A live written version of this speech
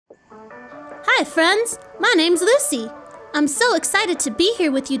Hi friends, my name's Lucy. I'm so excited to be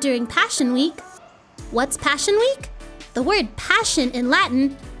here with you during Passion Week. What's Passion Week? The word passion in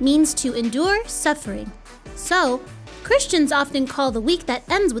Latin means to endure suffering. So, Christians often call the week that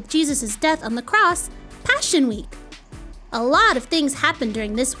ends with Jesus' death on the cross Passion Week. A lot of things happen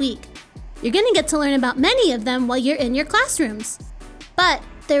during this week. You're going to get to learn about many of them while you're in your classrooms. But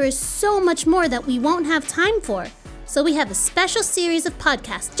there is so much more that we won't have time for. So we have a special series of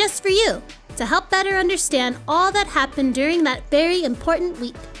podcasts just for you to help better understand all that happened during that very important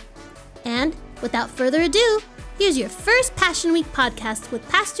week. And without further ado, here's your first Passion Week podcast with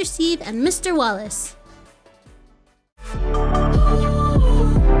Pastor Steve and Mr. Wallace.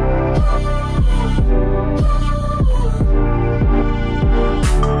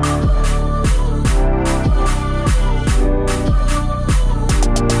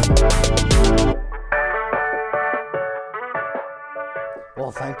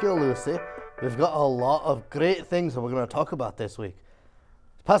 Well, thank you, Lucy. We've got a lot of great things that we're going to talk about this week.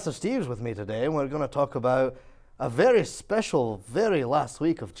 Pastor Steve's with me today, and we're going to talk about a very special, very last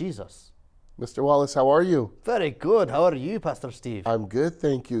week of Jesus. Mr. Wallace, how are you? Very good. How are you, Pastor Steve? I'm good,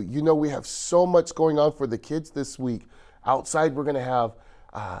 thank you. You know, we have so much going on for the kids this week. Outside, we're going to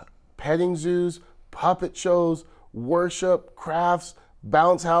have petting zoos, puppet shows, worship, crafts,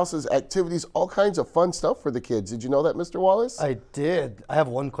 bounce houses, activities, all kinds of fun stuff for the kids. Did you know that, Mr. Wallace? I did. I have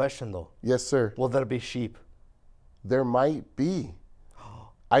one question, though. Yes, sir. Will there be sheep? There might be.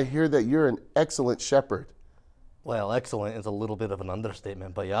 I hear that you're an excellent shepherd. Well, excellent is a little bit of an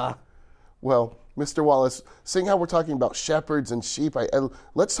understatement, but yeah. Well, Mr. Wallace, seeing how we're talking about shepherds and sheep,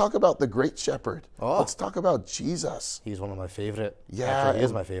 let's talk about the great shepherd. Oh. Let's talk about Jesus. He's one of my favorite. Yeah. Actually, he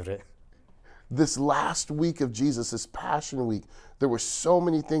is my favorite. This last week of Jesus, this Passion Week, there were so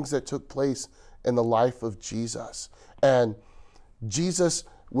many things that took place in the life of Jesus. And Jesus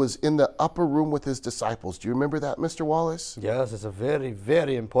was in the upper room with his disciples. Do you remember that, Mr. Wallace? Yes, it's a very,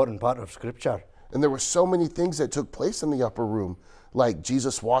 very important part of Scripture. And there were so many things that took place in the upper room, like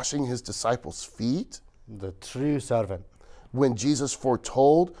Jesus washing his disciples' feet. The true servant. When Jesus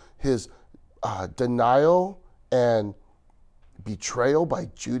foretold his denial and betrayal by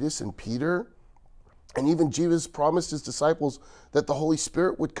Judas and Peter. And even Jesus promised his disciples that the Holy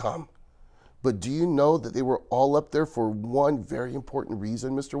Spirit would come. But do you know that they were all up there for one very important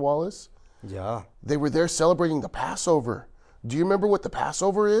reason, Mr. Wallace? Yeah. They were there celebrating the Passover. Do you remember what the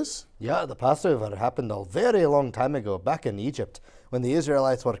Passover is? Yeah, the Passover happened a very long time ago, back in Egypt, when the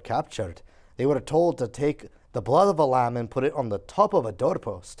Israelites were captured. They were told to take the blood of a lamb and put it on the top of a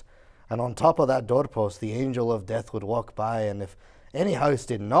doorpost. And on top of that doorpost, the angel of death would walk by, and if any house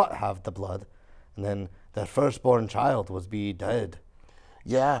did not have the blood, then their firstborn child would be dead.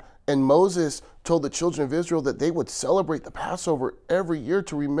 Yeah, and Moses told the children of Israel that they would celebrate the Passover every year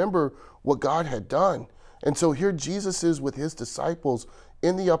to remember what God had done. And so here Jesus is with his disciples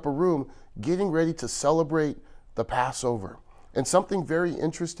in the upper room getting ready to celebrate the Passover. And something very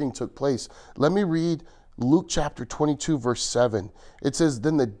interesting took place. Let me read Luke chapter 22, verse 7. It says,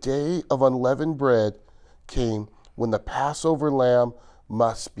 "Then the day of unleavened bread came when the Passover lamb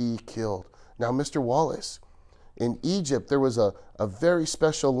must be killed." Now, Mr. Wallace, in Egypt, there was a very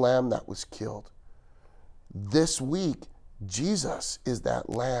special lamb that was killed. This week, Jesus is that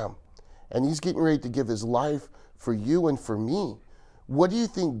lamb, and he's getting ready to give his life for you and for me. What do you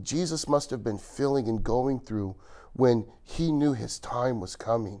think Jesus must have been feeling and going through when he knew his time was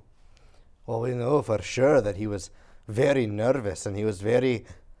coming? Well, we know for sure that he was very nervous and he was very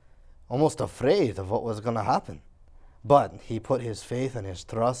almost afraid of what was going to happen. But he put his faith and his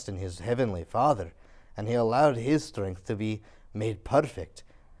trust in his heavenly Father, and he allowed his strength to be made perfect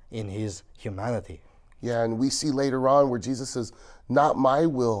in his humanity. Yeah, and we see later on where Jesus says, "Not my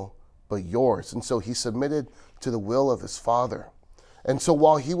will, but yours." And so he submitted to the will of his Father. And so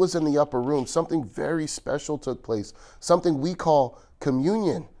while he was in the upper room, something very special took place, something we call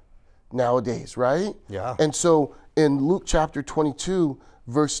communion nowadays, right? Yeah. And so in Luke chapter 22,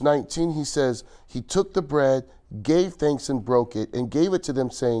 verse 19, he says, "He took the bread, gave thanks and broke it, and gave it to them,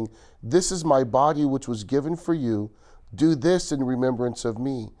 saying, 'This is my body which was given for you. Do this in remembrance of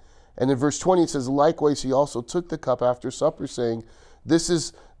me.'" And in verse 20 it says, "Likewise he also took the cup after supper, saying,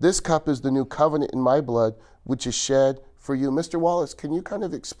 'This cup is the new covenant in my blood, which is shed for you.'" Mr. Wallace, can you kind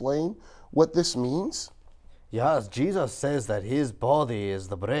of explain what this means? Yes, Jesus says that his body is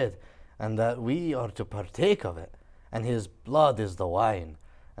the bread, and that we are to partake of it, and his blood is the wine,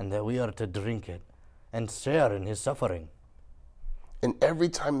 and that we are to drink it and share in his suffering. And every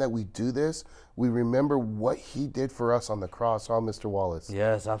time that we do this, we remember what he did for us on the cross, huh, Mr. Wallace?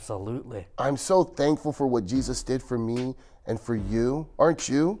 Yes, absolutely. I'm so thankful for what Jesus did for me And for you, aren't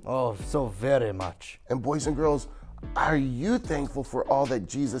you? Oh, so very much. And boys and girls, are you thankful for all that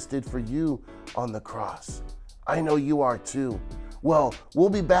Jesus did for you on the cross? I know you are too. Well, we'll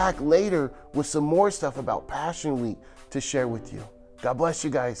be back later with some more stuff about Passion Week to share with you. God bless you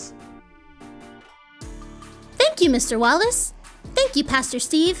guys. Thank you, Mr. Wallace. Thank you, Pastor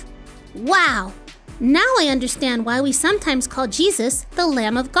Steve. Wow! Now I understand why we sometimes call Jesus the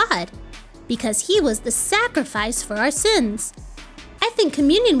Lamb of God, because he was the sacrifice for our sins. I think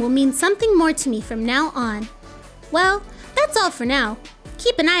communion will mean something more to me from now on. Well, that's all for now.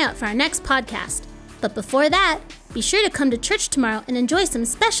 Keep an eye out for our next podcast. But before that, be sure to come to church tomorrow and enjoy some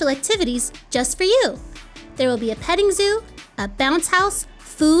special activities just for you. There will be a petting zoo, a bounce house,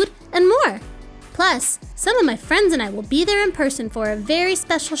 food, and more. Plus, some of my friends and I will be there in person for a very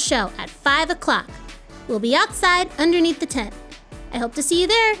special show at 5 o'clock. We'll be outside underneath the tent. I hope to see you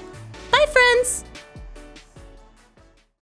there. Bye, friends!